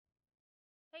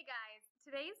Hey guys,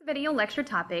 today's video lecture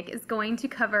topic is going to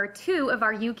cover two of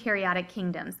our eukaryotic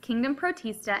kingdoms, Kingdom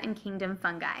Protista and Kingdom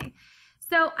Fungi.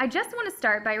 So I just want to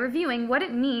start by reviewing what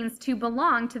it means to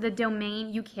belong to the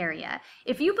domain Eukarya.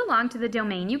 If you belong to the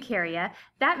domain Eukarya,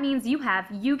 that means you have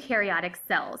eukaryotic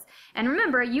cells. And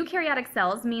remember, eukaryotic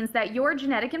cells means that your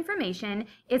genetic information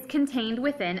is contained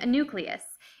within a nucleus.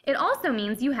 It also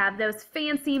means you have those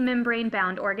fancy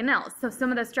membrane-bound organelles. So some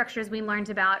of those structures we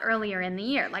learned about earlier in the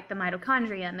year, like the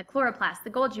mitochondria and the chloroplast, the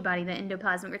Golgi body, the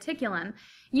endoplasmic reticulum.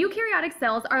 Eukaryotic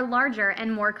cells are larger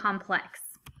and more complex.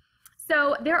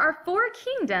 So there are four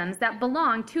kingdoms that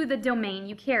belong to the domain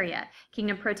Eukarya: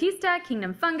 Kingdom Protista,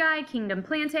 Kingdom Fungi, Kingdom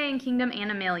Plantae, and Kingdom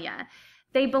Animalia.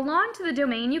 They belong to the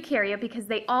domain Eukarya because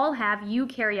they all have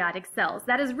eukaryotic cells.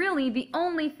 That is really the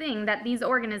only thing that these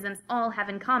organisms all have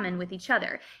in common with each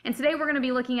other. And today we're going to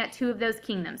be looking at two of those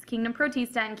kingdoms, Kingdom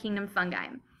Protista and Kingdom Fungi.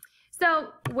 So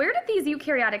where did these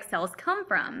eukaryotic cells come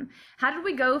from? How did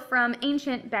we go from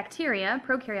ancient bacteria,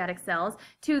 prokaryotic cells,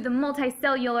 to the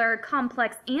multicellular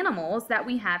complex animals that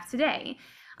we have today?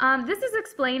 This is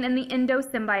explained in the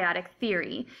endosymbiotic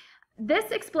theory.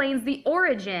 This explains the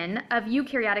origin of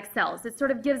eukaryotic cells. It sort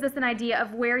of gives us an idea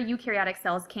of where eukaryotic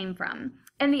cells came from.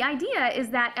 And the idea is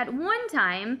that at one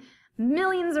time,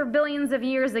 millions or billions of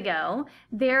years ago,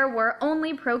 there were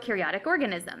only prokaryotic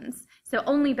organisms, so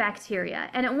only bacteria.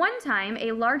 And at one time,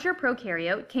 a larger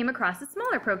prokaryote came across a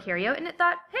smaller prokaryote, and it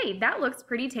thought, hey, that looks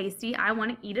pretty tasty, I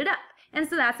want to eat it up. And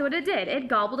so that's what it did. It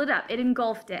gobbled it up, it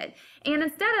engulfed it. And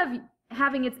instead of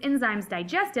having its enzymes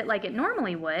digest it like it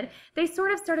normally would, they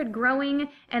sort of started growing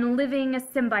and living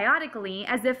symbiotically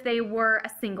as if they were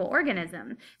a single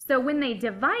organism. So when they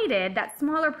divided, that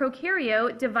smaller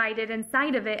prokaryote divided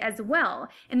inside of it as well.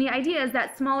 And the idea is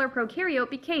that smaller prokaryote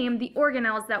became the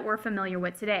organelles that we're familiar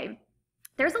with today.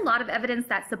 There's a lot of evidence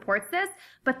that supports this,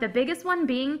 but the biggest one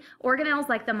being organelles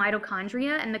like the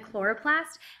mitochondria and the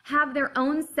chloroplast have their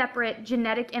own separate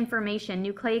genetic information,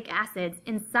 nucleic acids,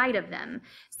 inside of them.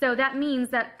 So that means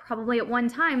that probably at one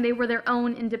time they were their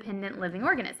own independent living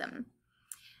organism.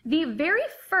 The very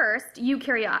first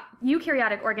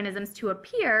eukaryotic organisms to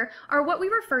appear are what we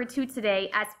refer to today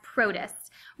as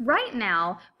protists. Right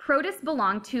now, protists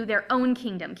belong to their own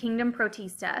kingdom, Kingdom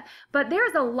Protista, but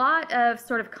there's a lot of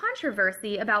sort of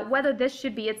controversy about whether this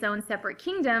should be its own separate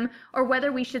kingdom or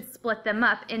whether we should split them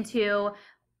up into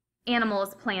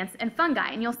animals, plants, and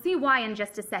fungi, and you'll see why in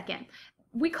just a second.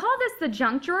 We call this the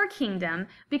junk drawer kingdom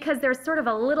because there's sort of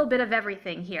a little bit of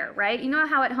everything here, right? You know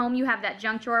how at home you have that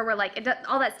junk drawer where like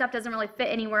all that stuff doesn't really fit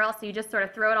anywhere else, so you just sort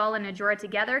of throw it all in a drawer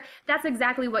together? That's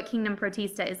exactly what Kingdom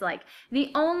Protista is like. The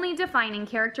only defining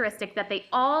characteristic that they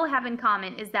all have in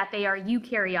common is that they are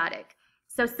eukaryotic.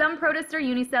 So some protists are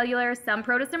unicellular, some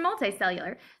protists are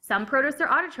multicellular, some protists are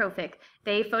autotrophic.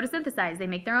 They photosynthesize, they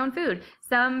make their own food.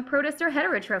 Some protists are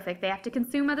heterotrophic, they have to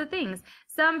consume other things.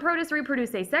 Some protists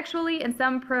reproduce asexually and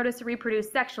some protists reproduce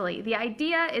sexually. The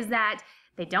idea is that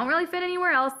they don't really fit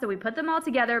anywhere else, so we put them all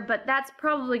together, but that's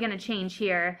probably going to change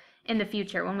here in the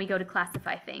future when we go to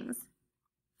classify things.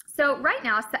 So right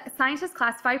now, scientists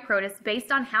classify protists based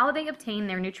on how they obtain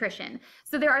their nutrition.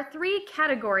 So there are three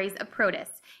categories of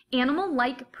protists: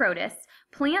 animal-like protists,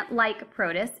 plant-like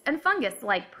protists, and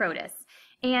fungus-like protists.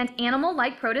 And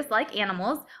animal-like protists, like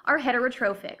animals, are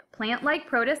heterotrophic. Plant-like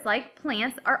protists, like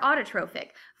plants, are autotrophic.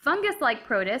 Fungus-like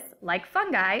protists, like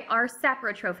fungi, are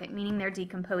saprotrophic, meaning they're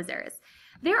decomposers.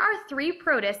 There are three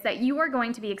protists that you are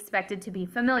going to be expected to be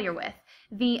familiar with: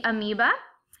 the amoeba,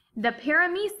 the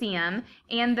paramecium,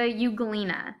 and the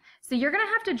euglena. So you're going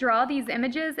to have to draw these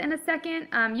images in a second.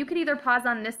 You could either pause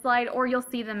on this slide or you'll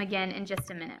see them again in just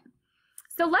a minute.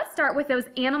 So let's start with those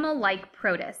animal-like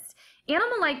protists.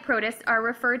 Animal-like protists are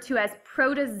referred to as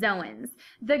protozoans.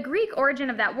 The Greek origin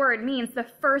of that word means the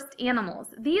first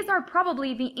animals. These are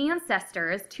probably the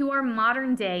ancestors to our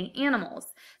modern-day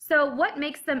animals. So what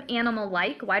makes them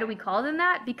animal-like? Why do we call them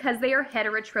that? Because they are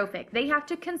heterotrophic. They have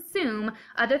to consume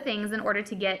other things in order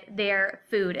to get their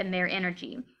food and their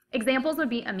energy. Examples would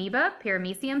be amoeba,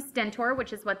 paramecium, stentor,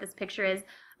 which is what this picture is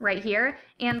right here,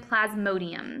 and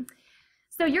plasmodium.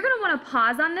 So you're going to want to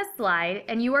pause on this slide,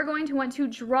 and you are going to want to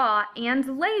draw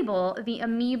and label the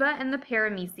amoeba and the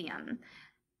paramecium.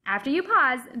 After you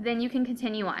pause, then you can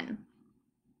continue on.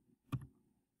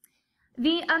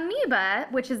 The amoeba,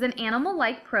 which is an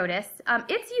animal-like protist,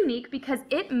 it's unique because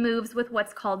it moves with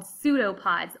what's called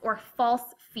pseudopods, or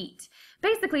false feet.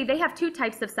 Basically, they have two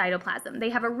types of cytoplasm. They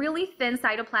have a really thin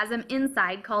cytoplasm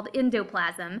inside called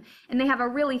endoplasm, and they have a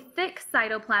really thick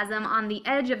cytoplasm on the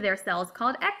edge of their cells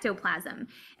called ectoplasm.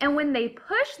 And when they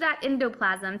push that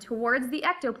endoplasm towards the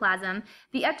ectoplasm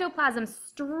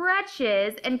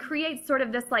stretches and creates sort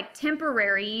of this like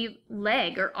temporary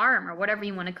leg or arm or whatever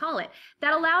you want to call it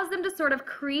that allows them to sort of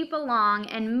creep along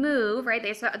and move, right?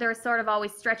 They're sort of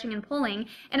always stretching and pulling,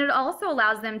 and it also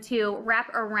allows them to wrap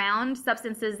around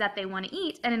substances that they want to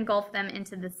eat and engulf them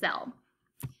into the cell.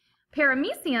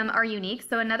 Paramecium are unique,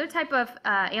 so another type of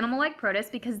animal-like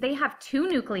protist, because they have two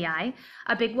nuclei,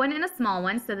 a big one and a small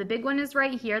one. So the big one is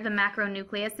right here, the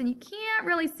macronucleus, and you can't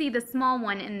really see the small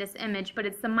one in this image, but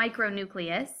it's the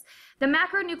micronucleus. The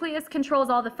macronucleus controls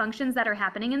all the functions that are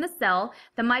happening in the cell.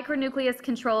 The micronucleus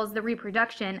controls the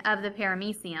reproduction of the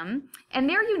paramecium, and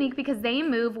they're unique because they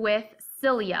move with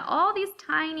cilia, all these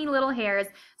tiny little hairs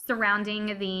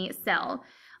surrounding the cell.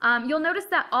 You'll notice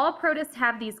that all protists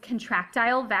have these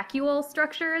contractile vacuole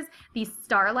structures, these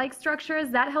star-like structures.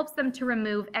 That helps them to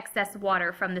remove excess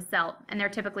water from the cell, and they're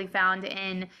typically found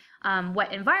in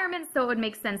wet environments, so it would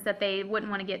make sense that they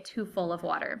wouldn't want to get too full of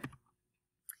water.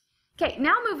 Okay,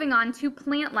 now moving on to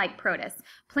plant-like protists.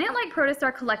 Plant-like protists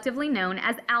are collectively known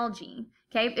as algae.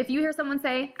 Okay, if you hear someone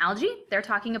say algae, they're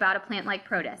talking about a plant-like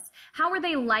protist. How are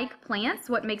they like plants?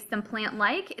 What makes them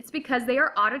plant-like? It's because they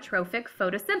are autotrophic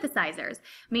photosynthesizers,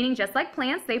 meaning just like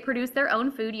plants, they produce their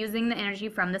own food using the energy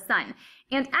from the sun.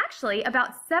 And actually,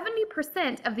 about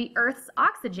 70% of the Earth's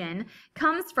oxygen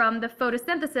comes from the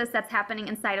photosynthesis that's happening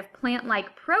inside of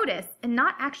plant-like protists and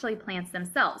not actually plants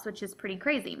themselves, which is pretty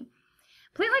crazy.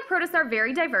 Plant-like protists are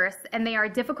very diverse and they are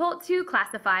difficult to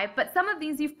classify, but some of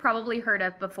these you've probably heard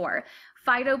of before.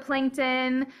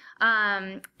 Phytoplankton,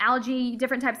 algae,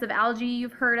 different types of algae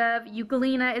you've heard of.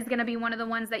 Euglena is going to be one of the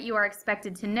ones that you are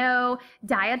expected to know.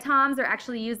 Diatoms are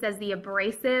actually used as the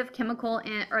abrasive chemical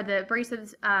or the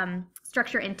abrasive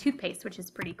structure in toothpaste, which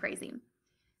is pretty crazy.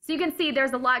 So you can see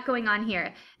there's a lot going on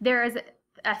here. There's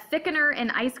a thickener in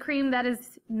ice cream that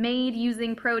is made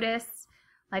using protists.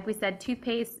 Like we said,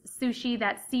 toothpaste, sushi,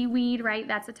 that's seaweed, right?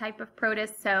 That's a type of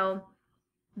protist, so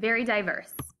very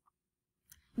diverse.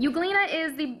 Euglena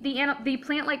is the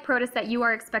plant-like protist that you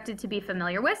are expected to be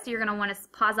familiar with, so you're going to want to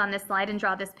pause on this slide and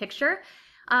draw this picture.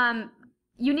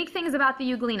 Unique things about the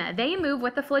Euglena, they move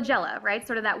with the flagella, right?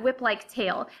 Sort of that whip-like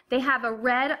tail. They have a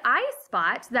red eye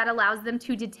spot that allows them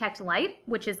to detect light,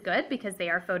 which is good because they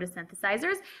are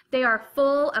photosynthesizers. They are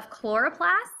full of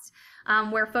chloroplasts,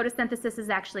 where photosynthesis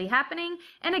is actually happening.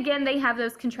 And again, they have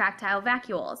those contractile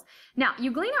vacuoles. Now,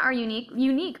 Euglena are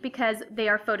unique because they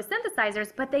are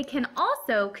photosynthesizers, but they can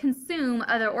also consume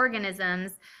other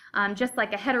organisms, just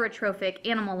like a heterotrophic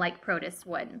animal-like protist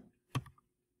would.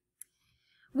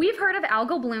 We've heard of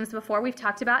algal blooms before. We've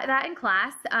talked about that in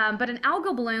class, but an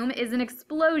algal bloom is an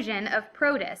explosion of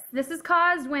protists. This is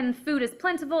caused when food is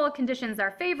plentiful, conditions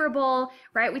are favorable,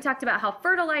 right? We talked about how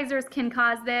fertilizers can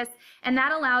cause this, and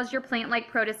that allows your plant-like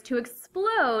protists to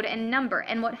explode in number.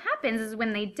 And what happens is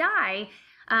when they die,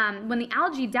 when the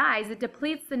algae dies, it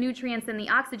depletes the nutrients and the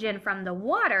oxygen from the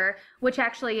water, which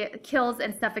actually kills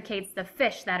and suffocates the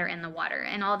fish that are in the water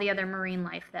and all the other marine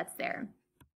life that's there.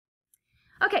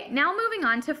 Okay, now moving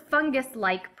on to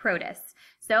fungus-like protists.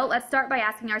 So let's start by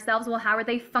asking ourselves, well, how are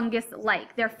they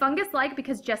fungus-like? They're fungus-like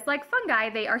because just like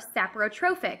fungi, they are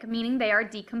saprotrophic, meaning they are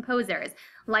decomposers.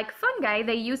 Like fungi,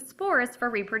 they use spores for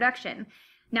reproduction.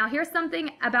 Now here's something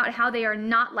about how they are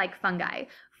not like fungi.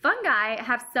 Fungi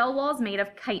have cell walls made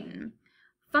of chitin.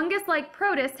 Fungus-like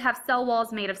protists have cell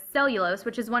walls made of cellulose,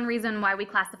 which is one reason why we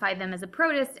classify them as a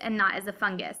protist and not as a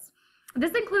fungus.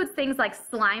 This includes things like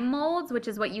slime molds, which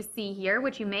is what you see here,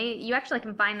 which you actually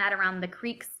can find that around the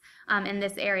creeks in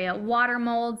this area, water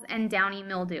molds, and downy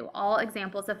mildew, all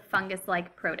examples of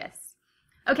fungus-like protists.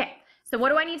 Okay, so what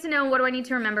do I need to know? What do I need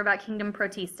to remember about kingdom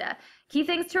Protista? Key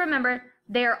things to remember,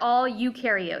 they are all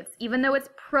eukaryotes. Even though it's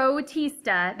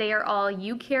Protista, they are all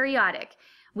eukaryotic.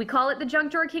 We call it the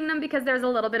junk drawer kingdom because there's a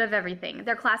little bit of everything.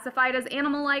 They're classified as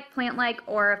animal-like, plant-like,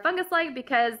 or fungus-like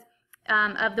because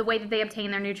of the way that they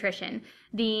obtain their nutrition.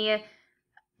 The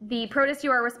protists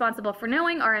you are responsible for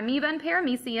knowing are amoeba and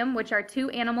paramecium, which are two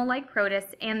animal-like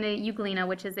protists, and the euglena,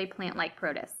 which is a plant-like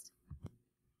protist.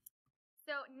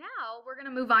 So now we're going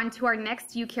to move on to our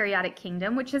next eukaryotic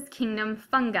kingdom, which is kingdom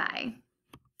fungi.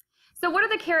 So what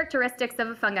are the characteristics of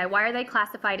a fungi? Why are they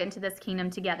classified into this kingdom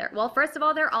together? Well, first of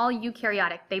all, they're all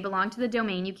eukaryotic. They belong to the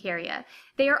domain Eukarya.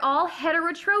 They are all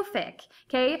heterotrophic,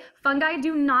 okay? Fungi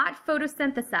do not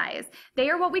photosynthesize.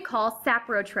 They are what we call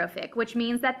saprotrophic, which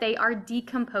means that they are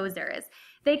decomposers.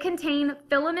 They contain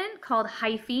filament called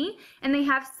hyphae, and they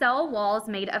have cell walls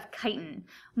made of chitin.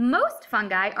 Most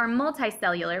fungi are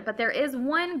multicellular, but there is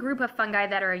one group of fungi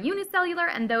that are unicellular,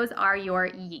 and those are your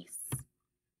yeasts.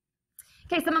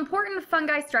 Okay, some important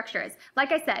fungi structures.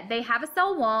 Like I said, they have a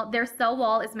cell wall. Their cell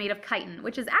wall is made of chitin,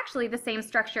 which is actually the same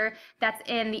structure that's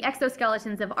in the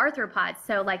exoskeletons of arthropods,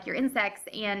 so like your insects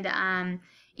and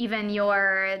even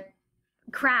your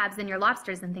crabs and your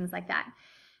lobsters and things like that.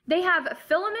 They have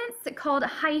filaments called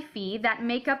hyphae that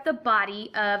make up the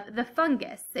body of the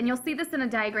fungus. And you'll see this in a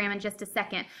diagram in just a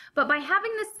second. But by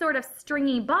having this sort of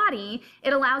stringy body,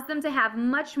 it allows them to have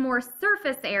much more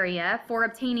surface area for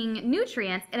obtaining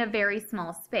nutrients in a very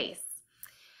small space.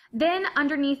 Then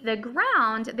underneath the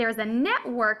ground, there's a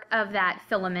network of that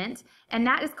filament, and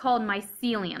that is called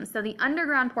mycelium. So the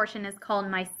underground portion is called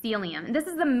mycelium. And this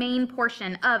is the main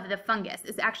portion of the fungus.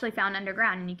 It's actually found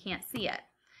underground, and you can't see it.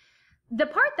 The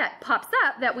part that pops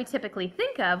up that we typically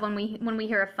think of when we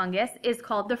hear of fungus is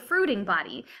called the fruiting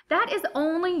body. That is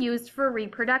only used for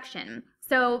reproduction.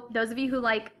 So those of you who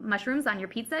like mushrooms on your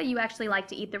pizza, you actually like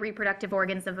to eat the reproductive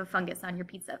organs of a fungus on your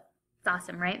pizza. It's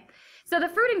awesome, right? So the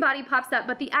fruiting body pops up,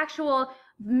 but the actual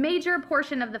major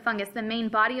portion of the fungus, the main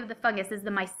body of the fungus, is the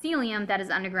mycelium that is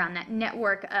underground, that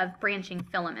network of branching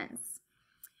filaments.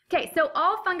 Okay, so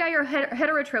all fungi are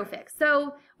heterotrophic.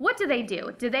 So what do?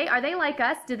 Are they like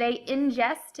us? Do they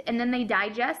ingest and then they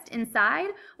digest inside?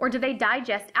 Or do they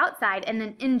digest outside and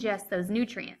then ingest those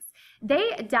nutrients?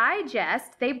 They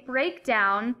digest, they break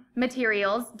down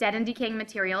materials, dead and decaying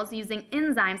materials, using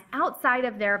enzymes outside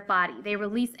of their body. They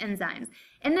release enzymes.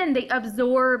 And then they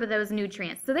absorb those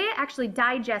nutrients. So they actually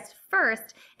digest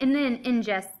first and then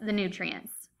ingest the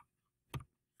nutrients.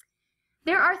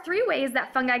 There are three ways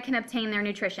that fungi can obtain their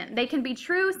nutrition. They can be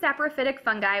true saprophytic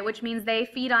fungi, which means they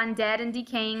feed on dead and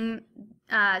decaying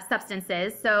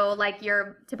substances, so like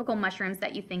your typical mushrooms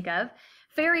that you think of.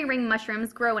 Fairy ring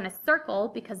mushrooms grow in a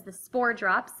circle because the spore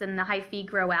drops and the hyphae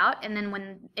grow out, and then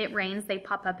when it rains, they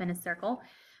pop up in a circle.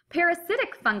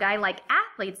 Parasitic fungi like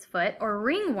athlete's foot or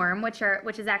ringworm, which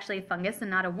is actually a fungus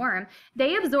and not a worm,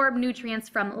 they absorb nutrients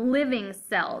from living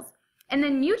cells. And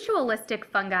then mutualistic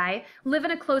fungi live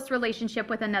in a close relationship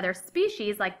with another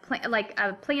species like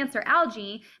plants or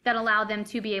algae that allow them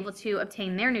to be able to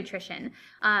obtain their nutrition.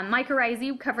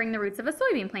 Mycorrhizae covering the roots of a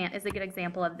soybean plant is a good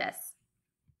example of this.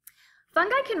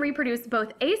 Fungi can reproduce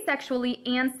both asexually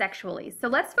and sexually. So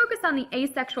let's focus on the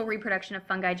asexual reproduction of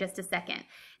fungi just a second.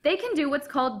 They can do what's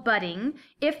called budding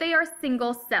if they are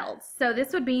single-celled. So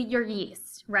this would be your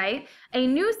yeast, right? A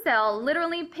new cell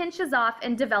literally pinches off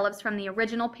and develops from the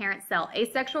original parent cell.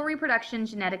 Asexual reproduction,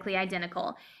 genetically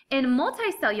identical. In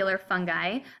multicellular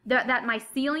fungi, that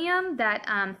mycelium,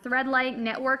 that thread-like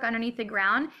network underneath the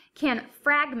ground can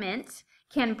fragment,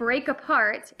 can break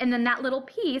apart, and then that little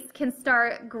piece can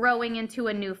start growing into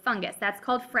a new fungus. That's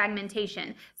called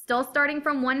fragmentation. Still starting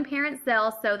from one parent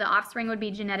cell, so the offspring would be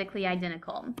genetically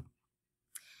identical.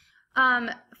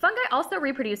 Fungi also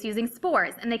reproduce using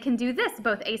spores, and they can do this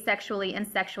both asexually and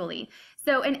sexually.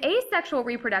 So in asexual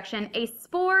reproduction, a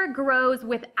spore grows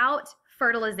without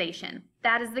fertilization.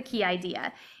 That is the key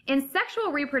idea. In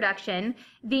sexual reproduction,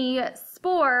 the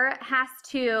spore has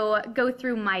to go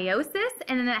through meiosis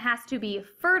and then it has to be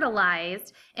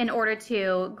fertilized in order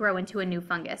to grow into a new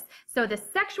fungus. So the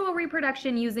sexual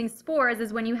reproduction using spores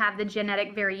is when you have the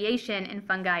genetic variation in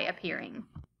fungi appearing.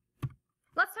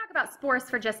 Let's talk about spores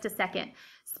for just a second.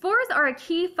 Spores are a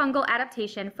key fungal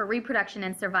adaptation for reproduction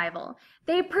and survival.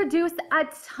 They produce a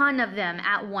ton of them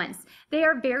at once. They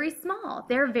are very small.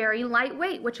 They're very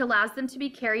lightweight, which allows them to be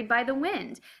carried by the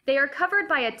wind. They are covered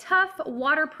by a tough,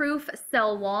 waterproof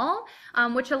cell wall,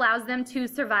 which allows them to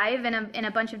survive in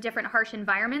a bunch of different harsh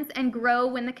environments and grow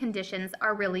when the conditions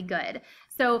are really good.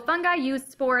 So fungi use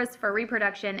spores for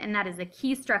reproduction, and that is a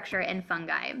key structure in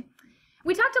fungi.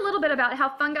 We talked a little bit about how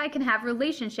fungi can have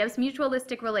relationships,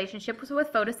 mutualistic relationships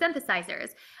with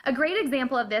photosynthesizers. A great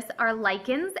example of this are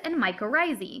lichens and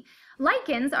mycorrhizae.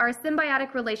 Lichens are a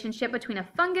symbiotic relationship between a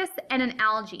fungus and an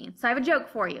algae. So I have a joke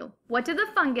for you. What did the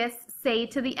fungus say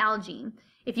to the algae?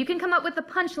 If you can come up with the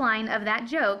punchline of that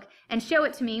joke and show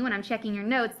it to me when I'm checking your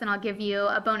notes, then I'll give you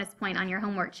a bonus point on your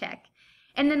homework check.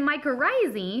 And then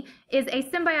mycorrhizae is a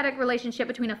symbiotic relationship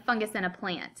between a fungus and a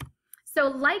plant. So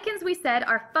lichens, we said,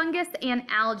 are fungus and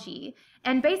algae,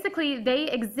 and basically they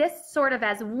exist sort of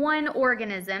as one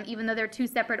organism, even though they're two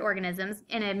separate organisms,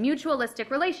 in a mutualistic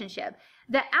relationship.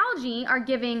 The algae are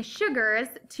giving sugars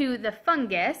to the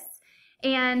fungus,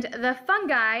 and the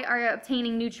fungi are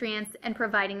obtaining nutrients and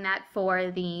providing that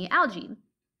for the algae.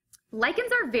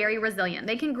 Lichens are very resilient.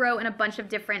 They can grow in a bunch of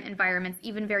different environments,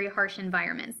 even very harsh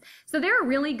environments. So they're a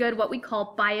really good what we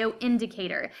call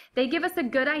bioindicator. They give us a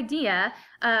good idea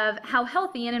of how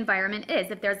healthy an environment is.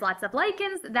 If there's lots of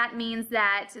lichens, that means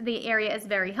that the area is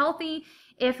very healthy.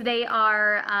 If they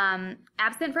are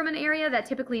absent from an area, that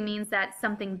typically means that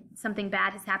something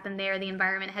bad has happened there. The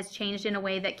environment has changed in a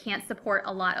way that can't support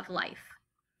a lot of life.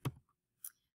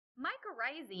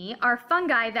 Mycorrhizae are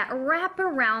fungi that wrap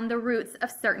around the roots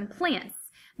of certain plants.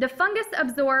 The fungus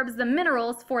absorbs the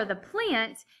minerals for the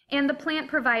plant, and the plant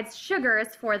provides sugars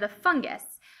for the fungus.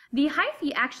 The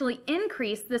hyphae actually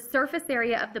increase the surface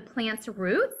area of the plant's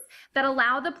roots that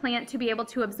allow the plant to be able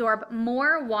to absorb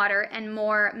more water and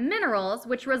more minerals,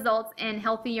 which results in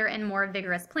healthier and more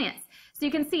vigorous plants. So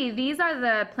you can see these are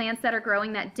the plants that are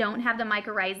growing that don't have the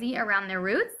mycorrhizae around their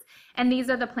roots, and these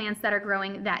are the plants that are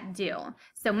growing that do.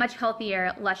 So much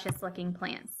healthier, luscious looking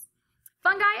plants.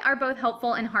 Fungi are both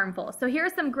helpful and harmful. So here are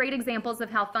some great examples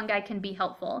of how fungi can be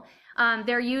helpful.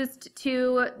 There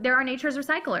are nature's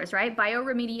recyclers, right?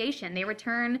 Bioremediation. They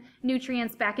return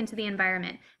nutrients back into the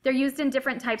environment. They're used in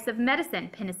different types of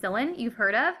medicine. Penicillin, you've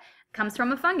heard of, comes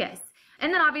from a fungus.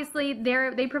 And then obviously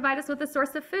they provide us with a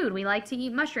source of food. We like to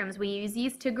eat mushrooms. We use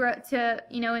yeast to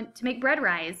make bread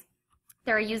rise.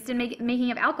 They're used in making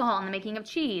of alcohol and the making of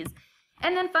cheese.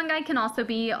 And then fungi can also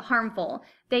be harmful.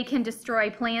 They can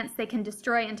destroy plants. They can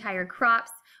destroy entire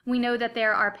crops. We know that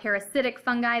there are parasitic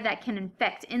fungi that can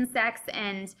infect insects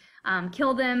and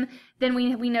kill them. Then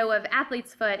we know of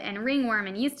athlete's foot and ringworm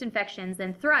and yeast infections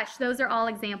and thrush. Those are all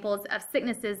examples of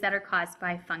sicknesses that are caused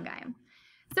by fungi.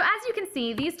 So as you can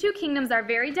see, these two kingdoms are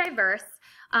very diverse.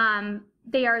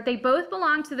 They both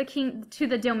belong to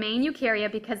the domain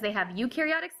Eukarya because they have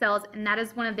eukaryotic cells, and that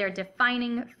is one of their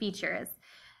defining features.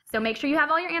 So make sure you have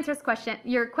all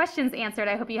your questions answered.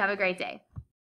 I hope you have a great day.